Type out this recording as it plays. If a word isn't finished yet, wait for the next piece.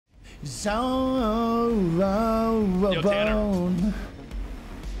So Yo, bone.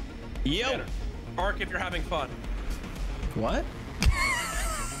 Yo, Tanner, bark if you're having fun. What?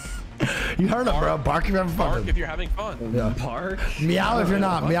 You heard it, bro. Bark if you're having fun. Bark if you're having fun. Yeah. Bark? Meow if you're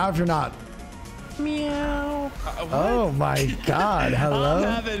not. Meow if you're not. Meow. Oh my God! Hello. I'm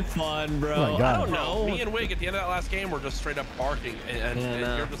having fun, bro. Oh my God. I don't know. Me and Wig at the end of that last game were just straight up barking, and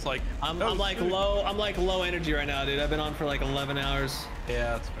you're just like, I'm like low energy right now, dude. I've been on for like 11 hours.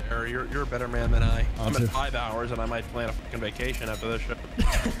 Yeah, that's fair. You're a better man than I. I'm at 5 hours, and I might plan a fucking vacation after this shit.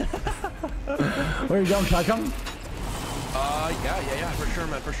 Where are you going? Can I come? Yeah, for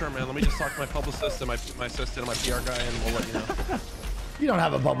sure, man. Let me just talk to my publicist and my assistant and my PR guy, and we'll let you know. You don't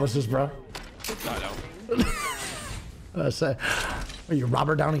have a publicist, bro. I don't. Are you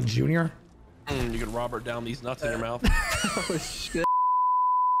Robert Downey Jr.? You can Robert down these nuts in your mouth. Oh shit.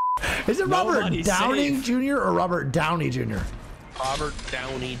 Is it Robert Downing safe. Jr. or Robert Downey Jr.? Robert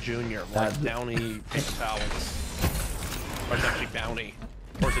Downey Jr. Like Downey paper towels. Or it's actually Bounty.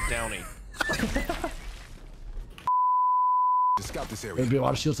 Or is it Downey? Scout this area. There'd be a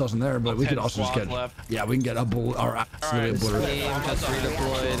lot of shield cells in there, but we could also just get. Left. Yeah, we can get our absolutely obliterated. Game just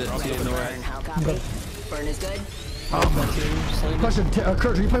redeployed to north. Burn is good. Question,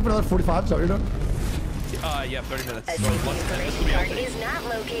 Kurt, are you playing for another 45? Is that what you're doing? Yeah, 30 minutes. A safety information card is not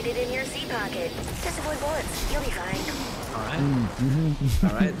located in your seat pocket. Just avoid bullets. You'll be fine.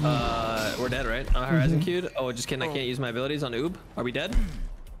 All right. We're dead, right? Horizon queued. Oh, just kidding. I can't use my abilities on Oob. Are we dead?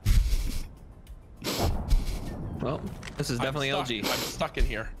 Well, this is definitely LG. I'm stuck in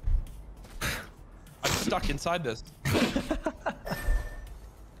here. I'm stuck inside this.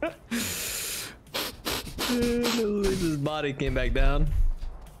 His body came back down.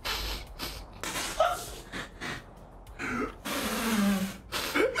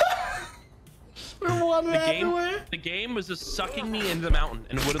 The game was just sucking me into the mountain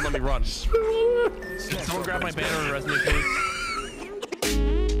and wouldn't let me run. Can someone grab my banner and Resident please?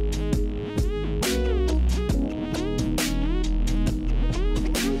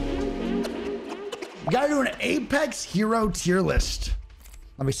 You gotta do an Apex Hero tier list.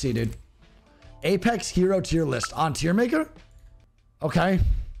 Let me see, dude. Apex Hero tier list on Tier Maker? Okay.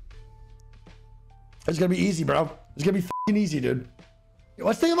 It's gonna be easy, bro. It's gonna be fucking easy, dude.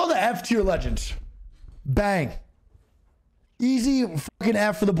 Let's think about the F tier legends. Bang. Easy fucking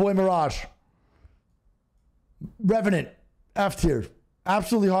F for the boy Mirage. Revenant, F tier.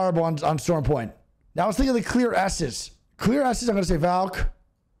 Absolutely horrible on Storm Point. Now let's think of the clear S's. Clear S's, I'm gonna say Valk.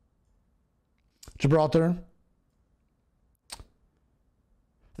 Gibraltar. I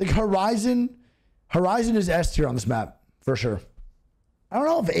think Horizon is S tier on this map for sure. I don't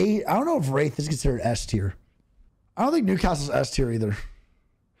know if Wraith is considered S tier. I don't think Newcastle's S tier either.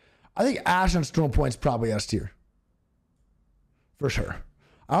 I think Ash on Storm Point's probably S tier for sure.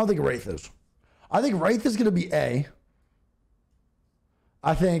 I don't think Wraith is. I think Wraith is going to be A.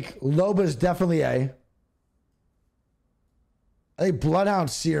 I think Loba is definitely A. I think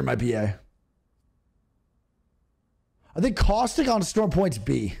Bloodhound Seer might be A. I think Caustic on Storm Point's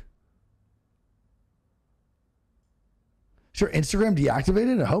B. Is your Instagram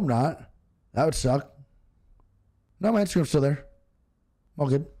deactivated? I hope not. That would suck. No, my Instagram's still there. All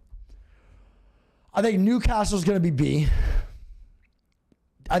good. I think Newcastle's going to be B.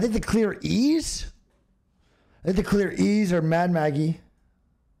 I think the clear E's. I think the clear E's are Mad Maggie,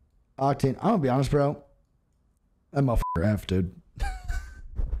 Octane. I'm going to be honest, bro. That motherfucker F, dude.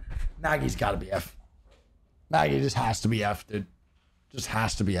 Maggie's got to be F. Maggie just has to be F, dude. Just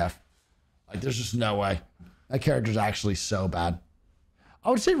has to be F. Like, there's just no way. That character's actually so bad. I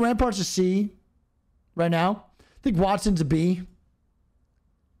would say Rampart's a C right now. I think Watson's a B.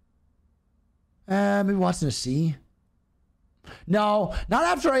 Maybe Watson a C. No, not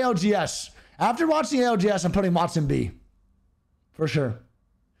after ALGS. After watching ALGS, I'm putting Watson B. For sure.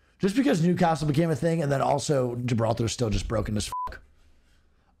 Just because Newcastle became a thing, and then also Gibraltar's still just broken as fuck.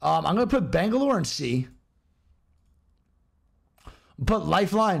 I'm going to put Bangalore in C. Put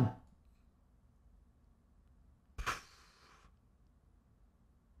Lifeline.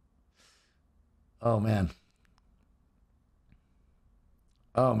 Oh, man.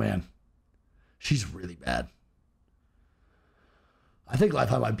 Oh, man. She's really bad. I think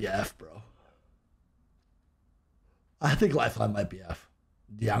Lifeline might be F, bro. I think Lifeline might be F.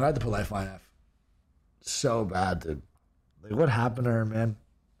 Yeah, I'm going to have to put Lifeline F. So bad, dude. Like, what happened to her, man?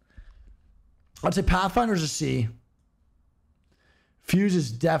 I'd say Pathfinder's a C. Fuse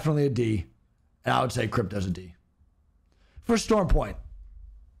is definitely a D. And I would say Crypto's a D. For Storm Point.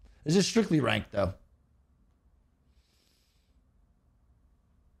 This is strictly ranked, though.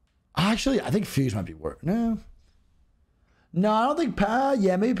 Actually, I think Fuse might be worse. No. No, I don't think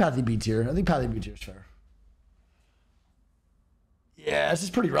yeah, maybe Pathy B tier. I think Pathy B tier is fair. Yeah, this is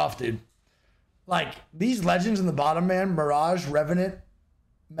pretty rough, dude. Like, these legends in the bottom, man, Mirage, Revenant,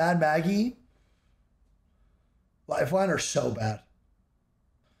 Mad Maggie, Lifeline are so bad.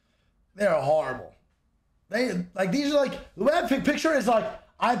 They're horrible. They, like, these are like, the way I picture it is like,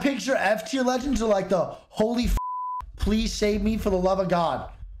 I picture F tier legends are like the holy please save me for the love of God.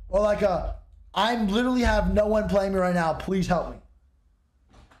 Or like I literally have no one playing me right now, please help me.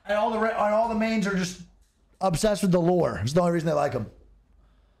 And all the mains are just obsessed with the lore. It's the only reason they like them.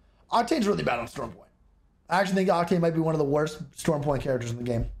 Octane's really bad on Stormpoint. I actually think Octane might be one of the worst Stormpoint characters in the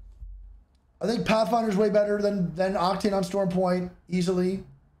game. I think Pathfinder's way better than Octane on Stormpoint, easily.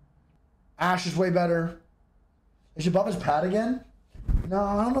 Ash is way better. They should buff his pad again? No,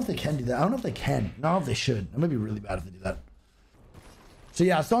 I don't know if they can do that. I don't know if they can. No, if they should. It might be really bad if they do that. So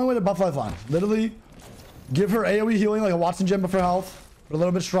yeah, it's the only way to buff Lifeline. Literally, give her AoE healing like a Watson gem for health, but a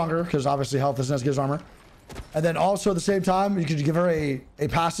little bit stronger, because obviously health isn't as good as armor. And then also at the same time, you could give her a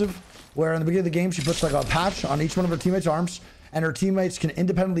passive, where in the beginning of the game, she puts like a patch on each one of her teammates' arms, and her teammates can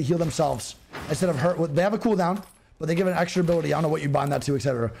independently heal themselves. Instead of her, they have a cooldown, but they give an extra ability. I don't know what you bind that to,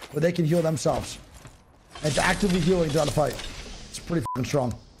 etc. But they can heal themselves. And it's actively healing throughout the fight. It's pretty fucking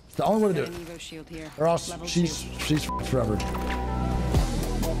strong. It's the only way to do it. Or else she's forever.